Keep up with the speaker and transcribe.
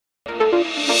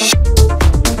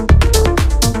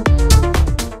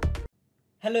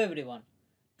Hello everyone.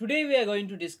 Today we are going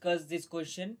to discuss this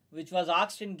question which was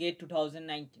asked in GATE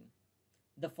 2019.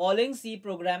 The following C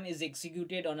program is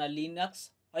executed on a Linux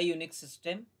or Unix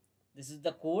system. This is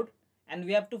the code and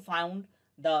we have to find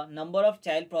the number of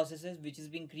child processes which is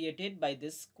being created by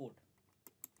this code.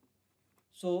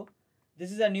 So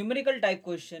this is a numerical type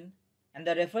question and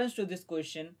the reference to this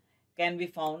question can be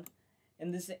found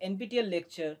in this NPTEL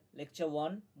lecture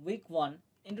 1 week 1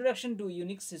 Introduction to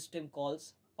Unix System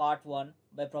Calls Part 1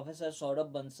 by Professor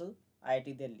Saurabh Bansal,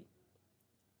 IIT Delhi.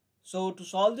 So to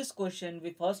solve this question,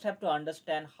 we first have to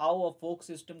understand how a fork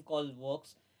system call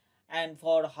works, and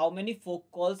for how many fork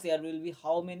calls there will be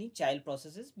how many child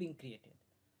processes being created.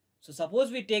 So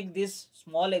suppose we take this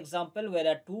small example where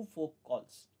there are two fork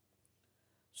calls.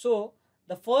 So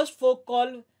the first fork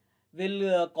call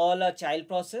will call a child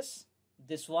process,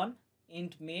 this one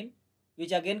int main,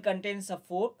 which again contains a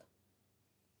fork,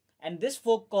 and this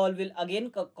fork call will again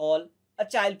call a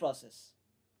child process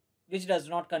which does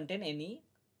not contain any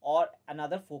or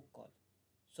another fork call.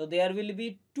 So there will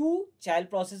be two child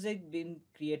processes being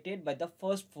created by the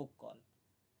first fork call.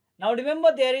 Now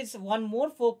remember, there is one more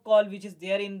fork call which is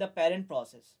there in the parent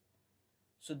process.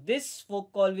 So this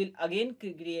fork call will again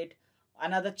create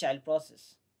another child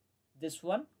process, this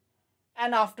one,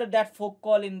 and after that fork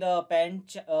call in the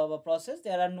parent process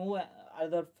there are no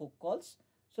other fork calls.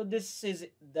 So this is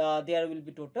there will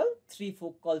be total 3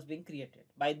 fork calls being created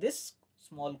by this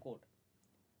small code.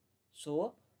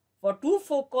 So for 2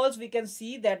 fork calls we can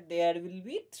see that there will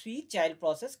be 3 child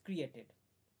process created.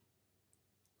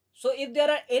 So if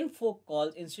there are n fork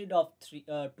calls instead of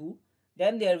 2,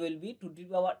 then there will be 2 to the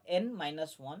power n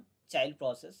minus 1 child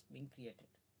process being created.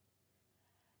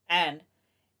 And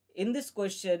in this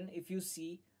question, if you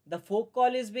see, the fork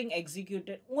call is being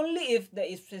executed only if the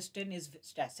if statement is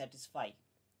satisfied,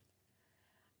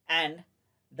 and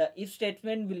the if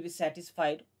statement will be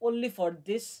satisfied only for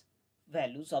this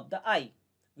values of the I,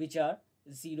 which are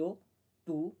 0,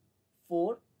 2,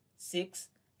 4, 6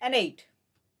 and 8.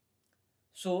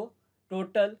 So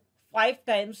total 5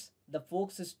 times the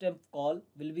fork system call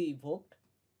will be evoked,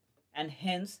 and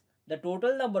hence the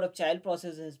total number of child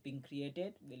processes being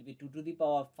created will be 2 to the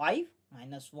power 5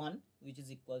 minus 1, which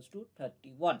is equals to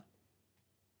 31.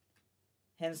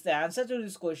 Hence the answer to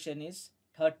this question is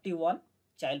 31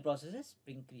 child processes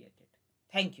being created.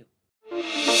 Thank you.